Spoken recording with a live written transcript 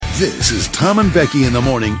This is Tom and Becky in the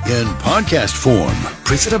morning in podcast form.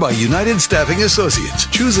 Presented by United Staffing Associates.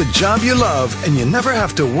 Choose a job you love and you never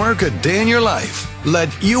have to work a day in your life.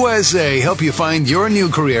 Let USA help you find your new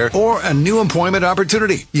career or a new employment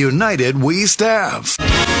opportunity. United We Staff.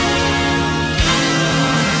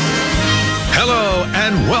 Hello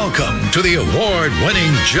and welcome to the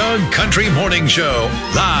award-winning Jug Country Morning Show,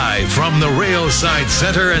 live from the Railside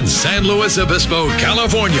Center in San Luis Obispo,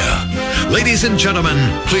 California. Ladies and gentlemen,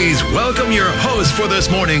 please welcome your hosts for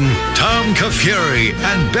this morning, Tom Kafuri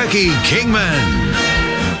and Becky Kingman.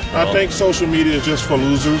 I think social media is just for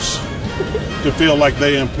losers to feel like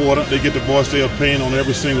they're important. They get to voice their opinion on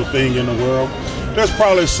every single thing in the world. There's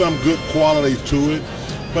probably some good qualities to it,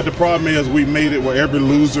 but the problem is we made it where every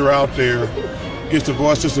loser out there gets to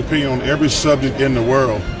voice his opinion on every subject in the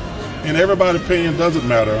world. And everybody's opinion doesn't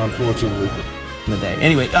matter, unfortunately.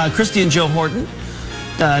 Anyway, Christy and Joe Horton,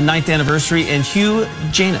 9th anniversary, and Hugh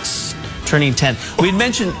Janus turning 10. We'd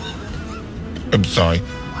mentioned... I'm sorry.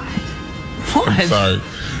 What? I'm sorry.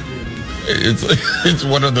 It's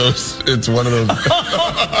one of those. It's one of those.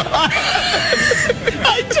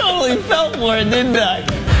 I totally felt more, didn't I?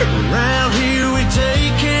 Around here we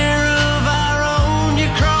take care of our own. You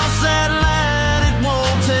cross that line, it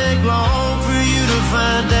won't take long for you to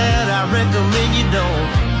find out. I recommend you don't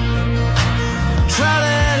try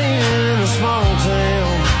that in a small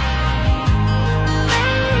town.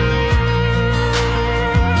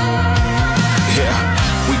 Yeah.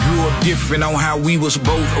 We grew up different on how we was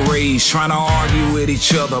both raised, trying to argue with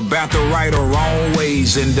each other about the right or wrong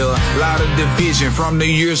ways, and a lot of division from the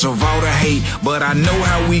years of all the hate. But I know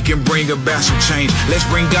how we can bring about some change. Let's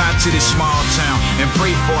bring God to this small town and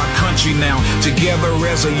pray for our country now. Together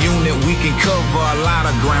as a unit we can cover a lot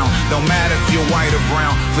of ground. Don't matter if you're white or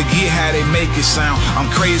brown, forget how they make it sound. I'm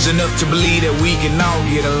crazy enough to believe that we can all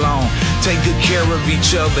get along. Take good care of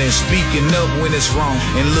each other and speaking up when it's wrong,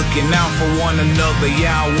 and looking out for one another.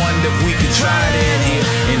 Yeah, I wonder if we could try that here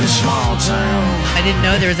in the small town. I didn't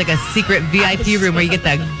know there was like a secret VIP room where you get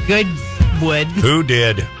that good wood. Who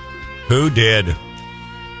did? Who did?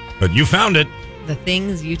 But you found it. The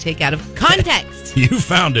things you take out of context. You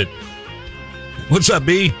found it. What's up,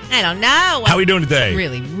 B? I don't know. How are we doing today?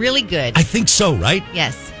 Really, really good. I think so, right?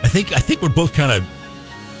 Yes. I think we're both kind of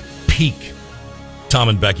peak Tom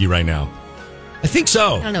and Becky right now. I think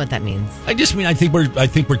so. I don't know what that means. I just mean I think we're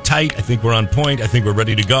tight. I think we're on point. I think we're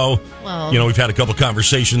ready to go. Well, we've had a couple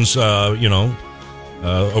conversations, over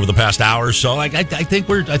the past hour or so. I think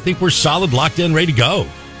we're solid, locked in, ready to go.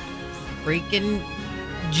 Freaking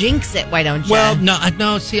jinx it! Why don't you? Well,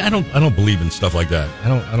 no. See, I don't believe in stuff like that. I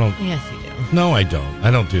don't. Yes, you do. No, I don't. I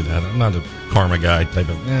don't do that. I'm not a karma guy type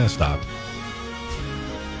of. Stop.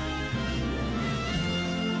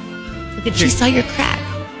 She saw your crack.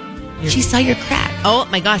 She saw your crack. Oh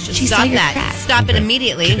my gosh! She stop that! Crack. Stop it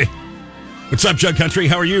immediately. Okay. What's up, Jug Country?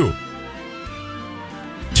 How are you?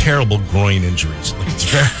 Terrible groin injuries.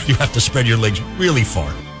 Like you have to spread your legs really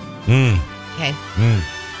far. Okay.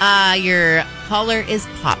 Your collar is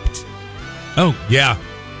popped. Oh yeah.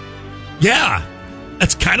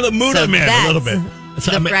 That's kind of the mood I'm in a little bit.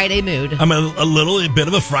 The Friday mood. I'm a little bit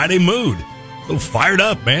of a Friday mood. A little fired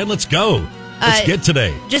up, man. Let's go. Let's get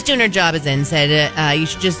today. Just doing her job, as in said, you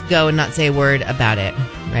should just go and not say a word about it,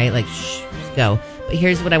 right? Like, just go. But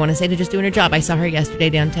here's what I want to say to just doing her job. I saw her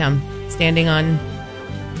yesterday downtown, standing on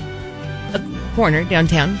a corner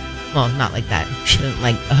downtown. Well, not like that.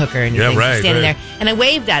 Like a hooker and anything. Yeah, right. Standing there. And I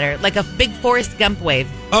waved at her like a big Forrest Gump wave.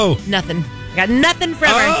 Oh. Nothing. I got nothing from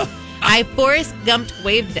her. I Forrest Gumped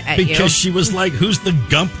waved at you. Because she was like, who's the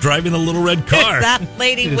Gump driving the little red car? That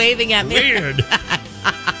lady waving at me. Weird.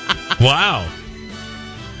 Wow.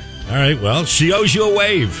 All right, well, she owes you a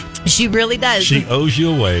wave. She really does. She owes you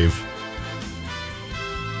a wave.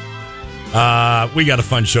 We got a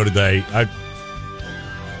fun show today. I'm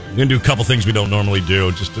going to do a couple things we don't normally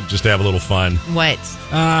do, just to have a little fun. What?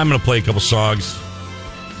 I'm going to play a couple songs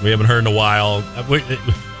we haven't heard in a while.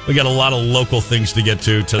 We got a lot of local things to get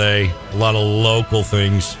to today. A lot of local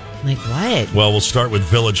things. Like what? Well, we'll start with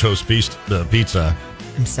Village Host Pizza.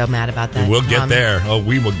 I'm so mad about that. We'll get there. Oh,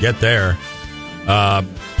 we will get there. The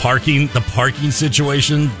parking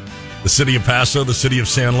situation, the city of Paso, the city of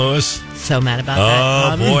San Luis. So mad about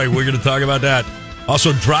that. Oh, boy, we're going to talk about that.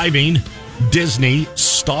 Also, driving, Disney,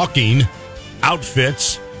 stalking,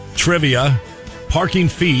 outfits, trivia, parking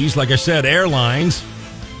fees, like I said, airlines,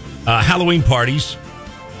 Halloween parties.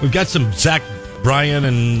 We've got some Zach Bryan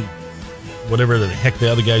and whatever the heck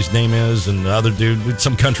the other guy's name is, and the other dude with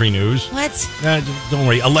some country news. What? Don't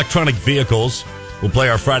worry. Electronic vehicles. We'll play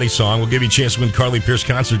our Friday song. We'll give you a chance to win Carly Pierce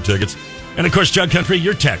concert tickets. And, of course, Jug Country,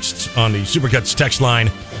 your texts on the Supercuts text line,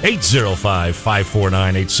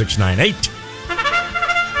 805-549-8698.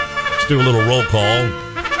 Let's do a little roll call.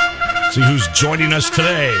 See who's joining us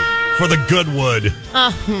today for the Goodwood.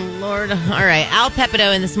 Oh, Lord. All right. Al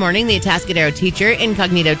Pepito in this morning, the Atascadero teacher.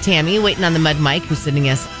 Incognito Tammy, waiting on the Mud Mike, who's sending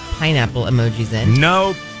us pineapple emojis in.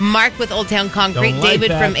 Nope. Mark with Old Town Concrete. Don't like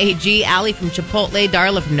David that. from AG. Allie from Chipotle.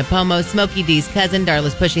 Darla from Napomo. Smokey D's cousin.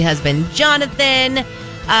 Darla's pushy husband, Jonathan.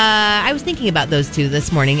 I was thinking about those two this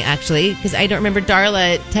morning, actually, because I don't remember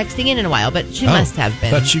Darla texting in a while, but she must have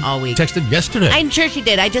been thought she all week. texted yesterday. I'm sure she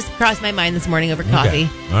did. I just crossed my mind this morning over coffee.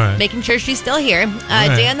 All right. Making sure she's still here. right.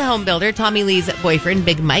 Dan the home builder, Tommy Lee's boyfriend,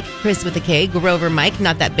 Big Mike, Chris with a K, Grover Mike,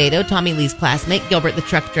 not that Beto, Tommy Lee's classmate, Gilbert the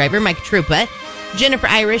truck driver, Mike Trupa, Jennifer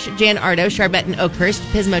Irish, Jan Ardo, Charbette and Oakhurst,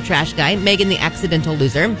 Pismo Trash Guy, Megan the accidental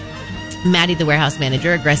loser, Maddie the warehouse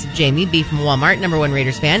manager, Aggressive Jamie, B from Walmart, #1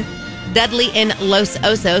 Raiders fan, Dudley in Los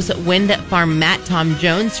Osos, Wind Farm Matt, Tom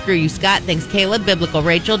Jones, Screw You Scott, thanks Caleb, Biblical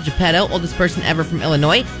Rachel, Geppetto, oldest person ever from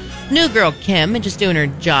Illinois, New Girl Kim, just doing her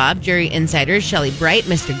job, Jerry Insiders, Shelly Bright,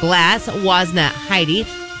 Mr. Glass, Wasna Heidi,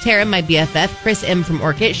 Tara, my BFF, Chris M from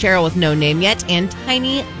Orchid, Cheryl with no name yet, and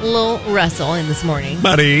Tiny Lil Russell in this morning.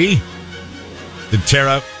 Buddy. Did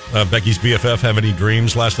Tara, Becky's BFF, have any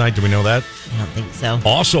dreams last night? Do we know that? I don't think so.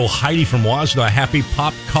 Also, Heidi from Wasna, happy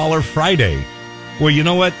Pop Collar Friday. Well, you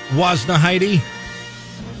know what, Wasna Heidi?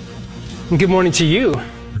 Good morning to you.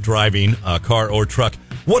 Driving a car or truck.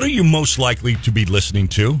 What are you most likely to be listening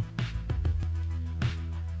to?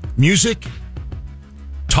 Music?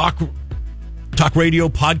 Talk radio,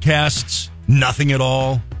 podcasts? Nothing at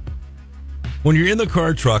all? When you're in the car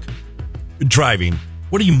or truck driving,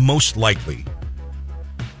 what are you most likely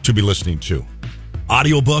to be listening to?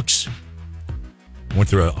 Audiobooks? I went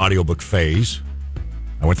through an audiobook phase.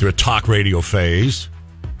 I went through a talk radio phase.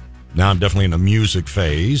 Now I'm definitely in a music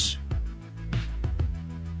phase.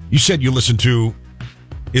 You said you listened to,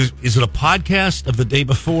 is it a podcast of the day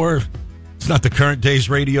before? It's not the current day's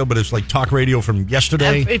radio, but it's like talk radio from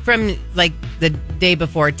yesterday? From like the day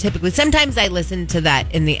before, typically. Sometimes I listen to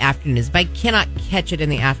that in the afternoons. If I cannot catch it in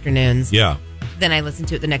the afternoons, Yeah. then I listen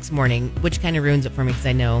to it the next morning, which kind of ruins it for me because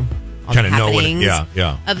I know all Kinda the know what happenings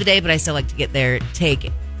yeah. of the day, but I still like to get their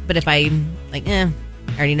take. But if I, like, I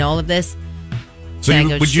already know all of this. So then I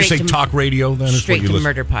go would you say straight to- talk radio then? Is Straight what you to listen?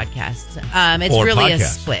 murder podcasts. It's Or really a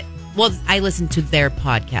podcast. split. Well, I listen to their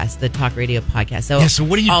podcast, the talk radio podcast. So, Yeah, so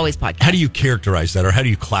what do you always podcast. How do you characterize that, or how do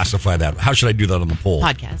you classify that? How should I do that on the poll?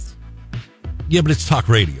 Podcast. Yeah, but it's talk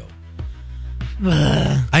radio.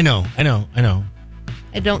 I know. I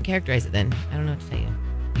don't characterize it then. I don't know what to tell you.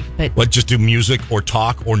 You could put What, just do music or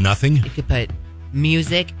talk or nothing? You could put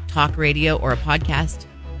music, talk radio, or a podcast.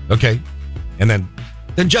 Okay. And then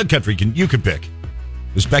Jug Country, you can pick.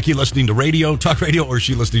 Is Becky listening to radio, talk radio, or is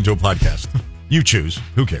she listening to a podcast? You choose.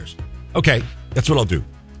 Who cares? Okay, that's what I'll do.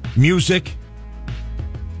 Music,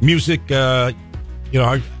 like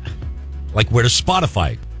where to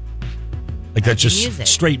Spotify. Like that's just music.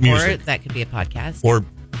 straight music. Or that could be a podcast. Or,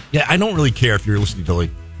 yeah, I don't really care if you're listening to like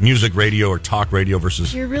music radio or talk radio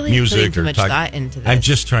versus You're really music putting too or much talk. thought into this. I'm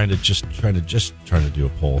just trying to do a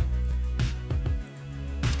poll.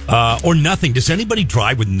 Or nothing. Does anybody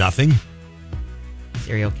drive with nothing?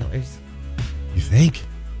 Serial killers. You think?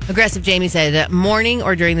 Aggressive Jamie said, morning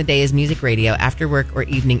or during the day is music radio. After work or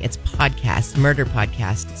evening, it's podcast. Murder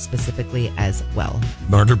podcast specifically as well.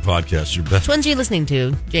 Murder podcast, your best. Which ones are you listening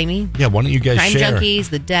to, Jamie? Yeah, why don't you guys Crime share? Junkies,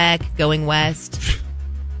 The Deck, Going West.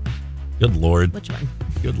 Good Lord. Which one?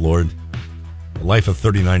 Good Lord. The life of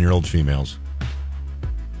 39-year-old females.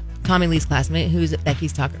 Tommy Lee's classmate, who's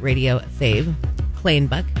Becky's Talk Radio fave. Clay and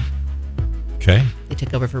Buck. Okay. They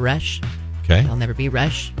took over for Rush. Okay. They'll never be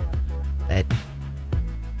Rush. But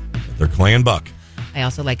They're Clay and Buck. I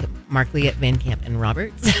also like Mark Lee at Van Camp and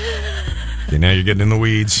Roberts. Okay, now you're getting in the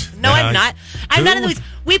weeds. No, I'm not. I'm not in the Who? weeds.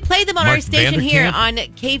 We played them on Mark our station here Vanderkamp? on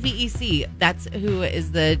KVEC. That's who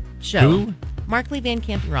is the show. Who? Mark Lee, Van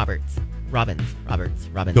Camp, and Roberts. Robbins.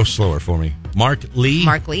 Go slower for me. Mark Lee.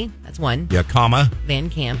 Mark Lee. That's one. Yeah, comma. Van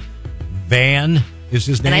Camp. Van is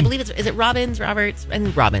his name. And I believe is it Robbins, Roberts,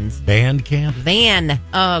 and Robbins. Van Camp. Van.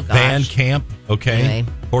 Oh, gosh. Van Camp. Okay. Anyway.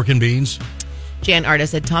 Pork and beans. Jan Ardo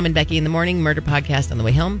said, Tom and Becky in the morning, murder podcast on the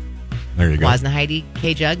way home. There you go. Wasna Heidi,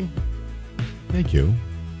 K-Jug. Thank you.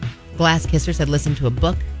 Glass Kisser said, listen to a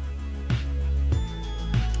book.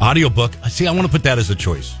 Audiobook. See, I want to put that as a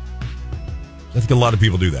choice. I think a lot of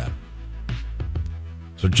people do that.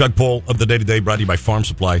 So, Jug Poll of the day today brought to you by Farm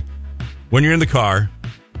Supply. When you're in the car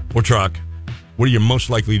or truck, what are you most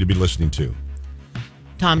likely to be listening to?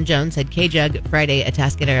 Tom Jones said, K-Jug, Friday,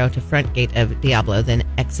 Atascadero to front gate of Diablo, then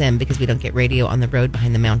XM because we don't get radio on the road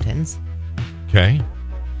behind the mountains. Okay.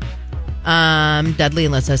 Dudley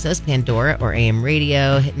and Los Osos, Pandora or AM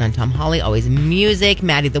radio, hitting on Tom Holly, always music.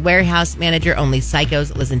 Maddie, the warehouse manager, only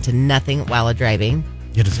psychos listen to nothing while driving.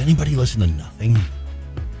 Yeah, does anybody listen to nothing?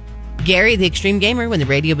 Gary, the extreme gamer, when the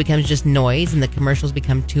radio becomes just noise and the commercials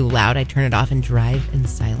become too loud, I turn it off and drive in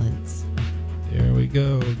silence. There we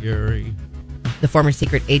go, Gary. The former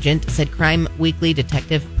secret agent said crime weekly,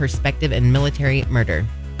 detective perspective, and military murder.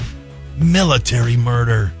 Military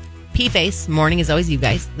murder. P-Face, morning is always you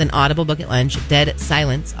guys. Then Audible, book at lunch, dead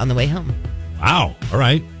silence on the way home. Wow. All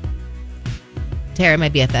right. Tara, my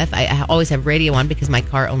BFF, I always have radio on because my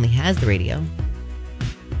car only has the radio.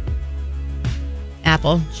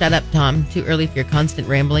 Apple, shut up, Tom. Too early for your constant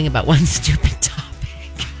rambling about one stupid topic.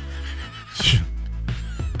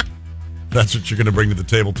 That's what you're going to bring to the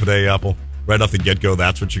table today, Apple. Right off the get-go,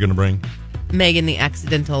 that's what you're going to bring? Megan, the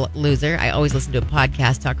accidental loser. I always listen to a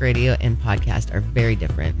podcast. Talk radio and podcast are very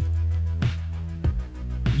different.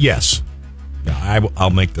 Yes. Yeah, I'll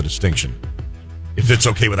make the distinction. If it's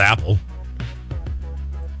okay with Apple.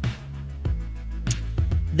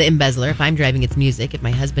 The embezzler. If I'm driving, it's music. If my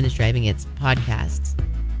husband is driving, it's podcasts.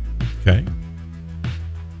 Okay.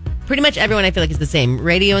 Pretty much everyone I feel like is the same.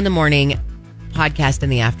 Radio in the morning, podcast in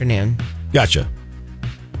the afternoon. Gotcha.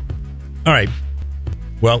 All right.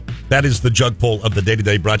 Well, that is the jug poll of the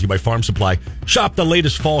day-to-day, brought to you by Farm Supply. Shop the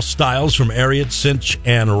latest fall styles from Ariat, Cinch,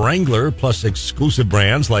 and Wrangler, plus exclusive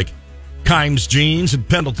brands like Kimes Jeans and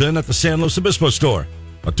Pendleton at the San Luis Obispo store.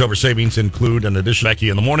 October savings include an addition. Becky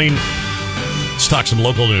in the morning. Let's talk some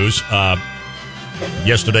local news.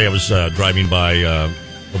 Yesterday I was driving by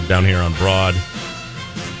down here on Broad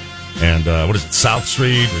and what is it, South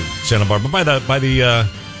Street or Santa Barbara?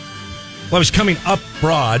 I was coming up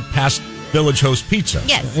Broad past Village Host Pizza.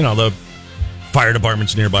 Yes. You know, the fire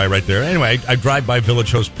department's nearby right there. Anyway, I drive by Village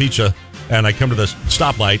Host Pizza and I come to the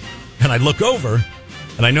stoplight and I look over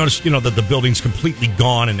and I notice, that the building's completely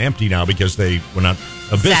gone and empty now because they were not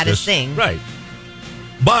a business. Saddest thing. Right.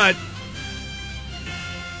 But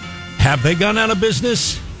have they gone out of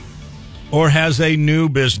business or has a new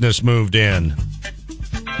business moved in?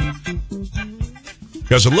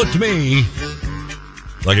 Because it looked to me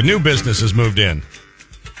like a new business has moved in.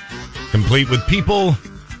 Complete with people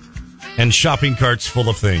and shopping carts full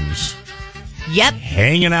of things. Yep.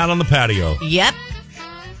 Hanging out on the patio. Yep.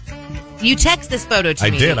 You text this photo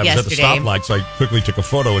to me I did. I was yesterday. at the stoplight, so I quickly took a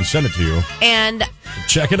photo and sent it to you. And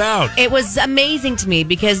check it out. it was amazing to me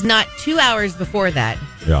because not 2 hours before that,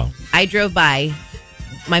 Yeah. I drove by.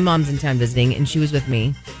 My mom's in town visiting, and she was with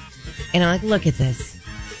me. And I'm like, look at this.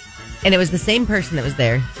 And it was the same person that was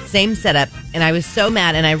there, same setup. And I was so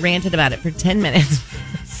mad, and I ranted about it for 10 minutes.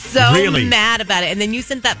 Really? Mad about it. And then you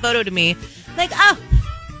sent that photo to me. Like, oh,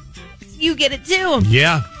 you get it too.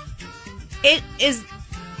 Yeah. It is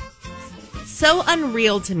so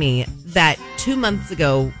unreal to me that 2 months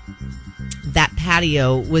ago, that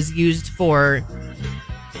patio was used for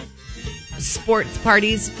sports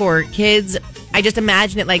parties for kids. I just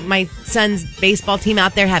imagine it like my son's baseball team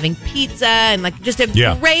out there having pizza and like just a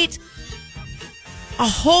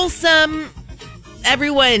wholesome,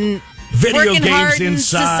 everyone Video working games hard in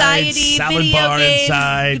inside, society, salad video bar games,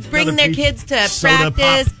 inside, bring their kids to soda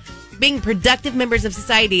practice, pop. being productive members of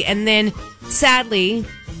society. And then sadly,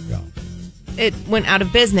 it went out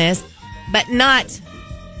of business, but not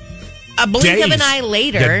a blink of an eye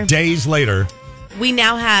later. Yeah, days later. We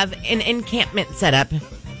now have an encampment set up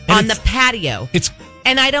on the patio.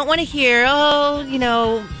 And I don't want to hear,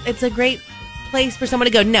 it's a great place for someone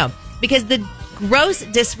to go. No, because the gross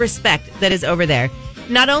disrespect that is over there.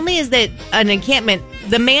 Not only is that an encampment,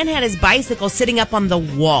 the man had his bicycle sitting up on the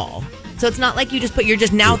wall. So it's not like you're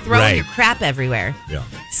just now throwing your crap everywhere. Yeah.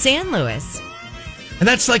 San Luis. And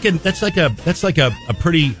that's like a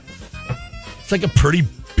pretty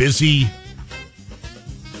busy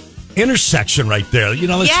intersection right there.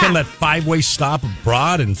 It's kind of that 5-way stop of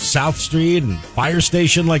Broad and South Street and Fire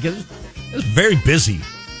Station. Like it's very busy.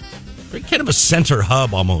 Very kind of a center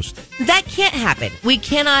hub almost. That can't happen. We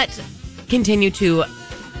cannot continue to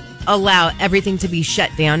allow everything to be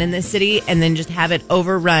shut down in this city and then just have it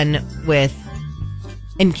overrun with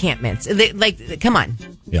encampments. Come on.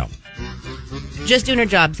 Yeah. Just doing her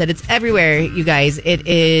job said it's everywhere, you guys. It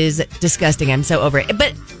is disgusting. I'm so over it.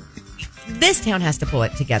 But this town has to pull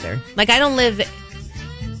it together. I don't live...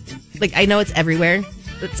 I know it's everywhere.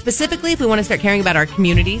 But specifically, if we want to start caring about our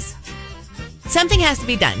communities, something has to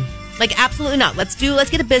be done. Absolutely not. Let's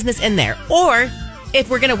get a business in there. Or, if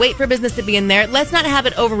we're going to wait for business to be in there, let's not have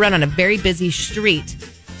it overrun on a very busy street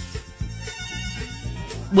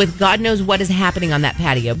with God knows what is happening on that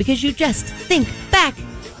patio. Because you just think back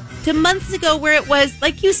to months ago where it was,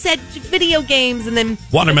 like you said, video games and then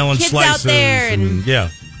watermelon kids slices out there and yeah.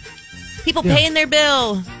 people paying their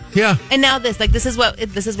bill. Yeah. And now this is what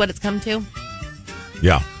it's come to.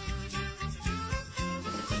 Yeah.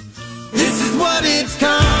 This is what it's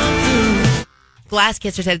come to. Glass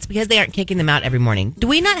Kisser said it's because they aren't kicking them out every morning. Do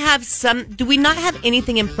we not have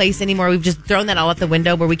anything in place anymore? We've just thrown that all out the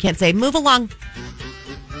window where we can't say, move along.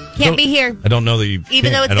 Can't be here. I don't know that you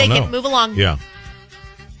Even though it's I don't vacant, know. move along. Yeah.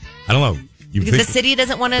 I don't know. Because the city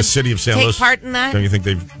doesn't want to the city of San take Luis, part in that? Don't you think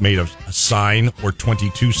they've made a sign or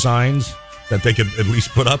 22 signs that they could at least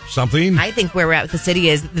put up something? I think where we're at with the city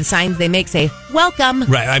is the signs they make say, welcome.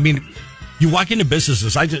 Right. I mean, you walk into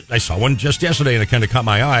businesses. I saw one just yesterday and it kind of caught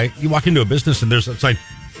my eye. You walk into a business and there's a sign,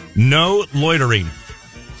 no loitering.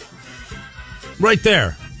 Right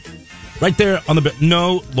there. Right there on the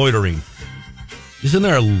no loitering. Isn't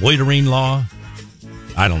there a loitering law?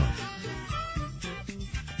 I don't know.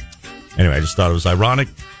 Anyway, I just thought it was ironic.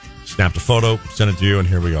 Snapped a photo, sent it to you, and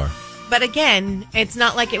here we are. But again, it's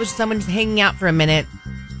not like it was someone just hanging out for a minute.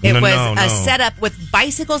 It was a setup with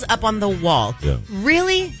bicycles up on the wall. Yeah.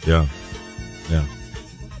 Really? Yeah. Yeah.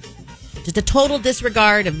 Just a total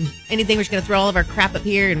disregard of anything. We're just going to throw all of our crap up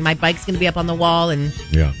here, and my bike's going to be up on the wall, and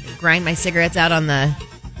grind my cigarettes out on the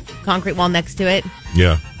concrete wall next to it.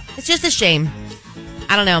 Yeah. It's just a shame.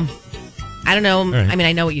 I don't know. Right. I mean,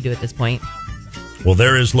 I know what you do at this point. Well,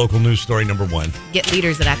 there is local news story number one. Get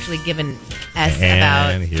leaders that actually give an S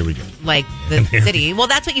about, and here we go. Like, the city. Well,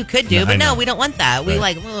 that's what you could do, but no, we don't want that. We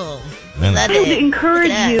Right. let I would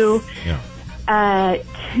encourage you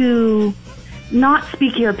to not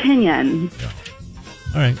speak your opinion. Yeah.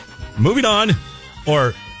 All right. Moving on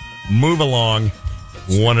or move along,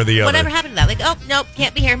 one or the other. Whatever happened to that? Like, oh, nope,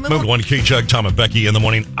 can't be here. Move Move on. one, K-Chug, Tom and Becky in the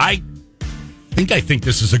morning. I think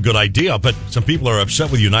this is a good idea, but some people are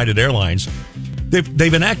upset with United Airlines.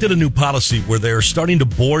 They've enacted a new policy where they're starting to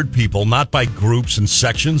board people not by groups and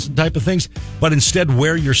sections and type of things, but instead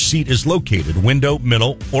where your seat is located, window,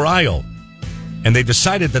 middle, or aisle. And they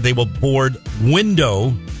decided that they will board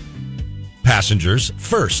window passengers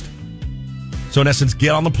first. So in essence, get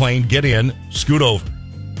on the plane, get in, scoot over.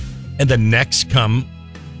 And then next come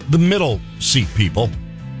the middle seat people.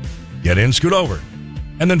 Get in, scoot over.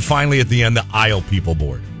 And then finally at the end, the aisle people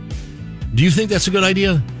board. Do you think that's a good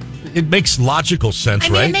idea? It makes logical sense,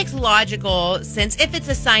 right? It makes logical sense if it's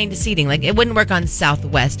assigned seating. Like, it wouldn't work on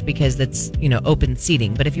Southwest because it's, open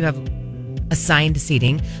seating. But if you have assigned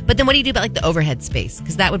seating, but then what do you do about like the overhead space?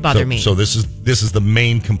 Because that would bother me. So this is the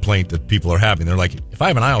main complaint that people are having. They're like, if I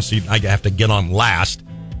have an aisle seat, I have to get on last.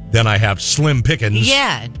 Then I have slim pickings.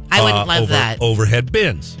 Yeah, I wouldn't love that. Overhead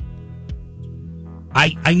bins.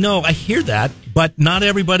 I know, I hear that, but not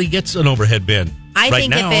everybody gets an overhead bin. I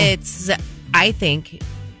think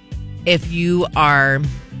if you are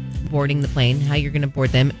boarding the plane, how you're going to board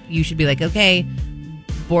them, you should be like, okay,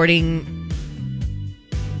 boarding,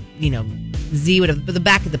 Z, whatever, the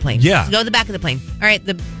back of the plane. Yeah. So go to the back of the plane. All right,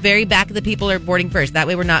 the very back of the people are boarding first. That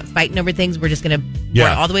way we're not fighting over things. We're just going to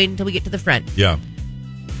board all the way until we get to the front. Yeah.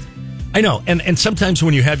 I know. And sometimes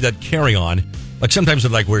when you have that carry-on, like sometimes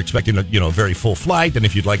like we're expecting a very full flight, and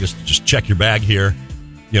if you'd like us to just check your bag here,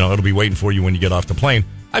 it'll be waiting for you when you get off the plane.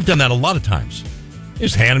 I've done that a lot of times. You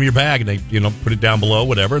just hand them your bag and they, put it down below,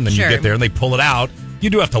 whatever, and then you get there and they pull it out. You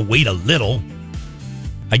do have to wait a little.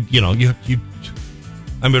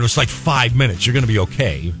 It's like 5 minutes. You're going to be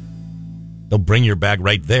okay. They'll bring your bag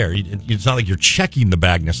right there. It's not like you're checking the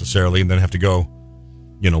bag necessarily and then have to go,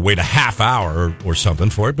 wait a half hour or something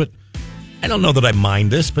for it. But I don't know that I mind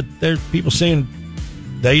this, but there are people saying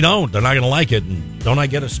they don't. They're not going to like it. And don't I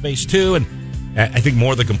get a space too? And I think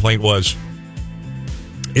more of the complaint was,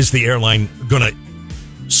 is the airline going to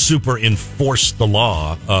super enforce the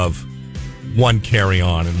law of one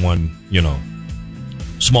carry-on and one,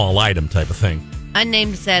 small item type of thing?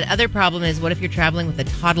 Unnamed said, other problem is, what if you're traveling with a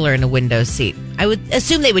toddler in a window seat? I would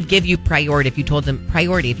assume they would give you priority if you told them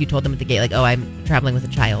at the gate, like, oh, I'm traveling with a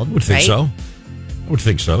child. I would think so. I would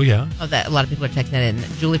think so, yeah. Oh, that a lot of people are texting that in.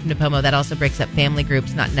 Julie from Napomo, that also breaks up family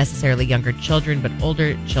groups, not necessarily younger children, but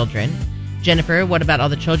older children. Jennifer, what about all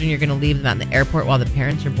the children? You're going to leave them out in the airport while the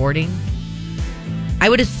parents are boarding? I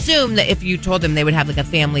would assume that if you told them, they would have like a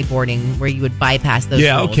family boarding where you would bypass those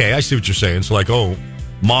rules. Okay, I see what you're saying. It's like, oh,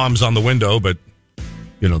 mom's on the window, but,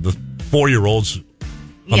 the 4-year-old's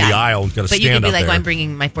on the aisle got to stand up there. But you could be like, well, I'm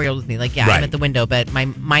bringing my 4-year-old with me. Like, yeah, I'm at the window, but my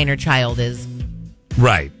minor child is...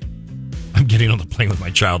 Right. I'm getting on the plane with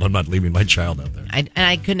my child. I'm not leaving my child out there.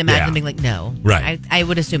 I couldn't imagine them being like, no. Right. I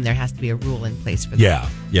would assume there has to be a rule in place for that.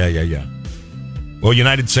 Yeah. Well,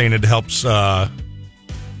 United's saying it helps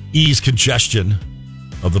ease congestion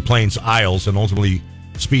of the plane's aisles and ultimately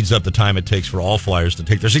speeds up the time it takes for all flyers to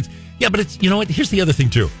take their seats. Yeah, but it's, you know what? Here's the other thing,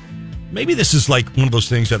 too. Maybe this is like one of those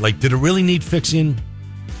things that, like, did it really need fixing?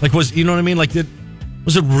 Like, you know what I mean? Like,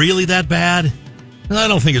 was it really that bad? I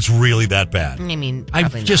don't think it's really that bad. I mean, I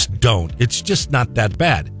probably just not. don't. It's just not that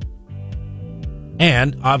bad.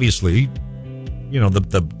 And obviously, you know,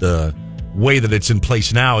 the way that it's in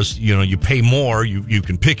place now is, you know, you pay more, you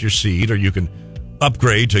can pick your seat, or you can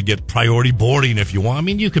upgrade to get priority boarding if you want. I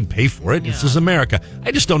mean, you can pay for it. Yeah. This is America.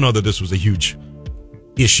 I just don't know that this was a huge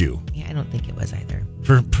issue. Yeah, I don't think it was either.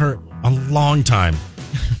 For a long time.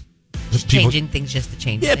 Just changing things just to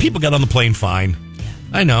change things. People got on the plane fine. Yeah.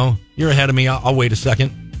 I know. You're ahead of me. I'll wait a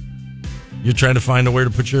second. You're trying to find a way to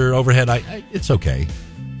put your overhead. It's okay.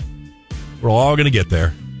 We're all going to get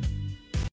there.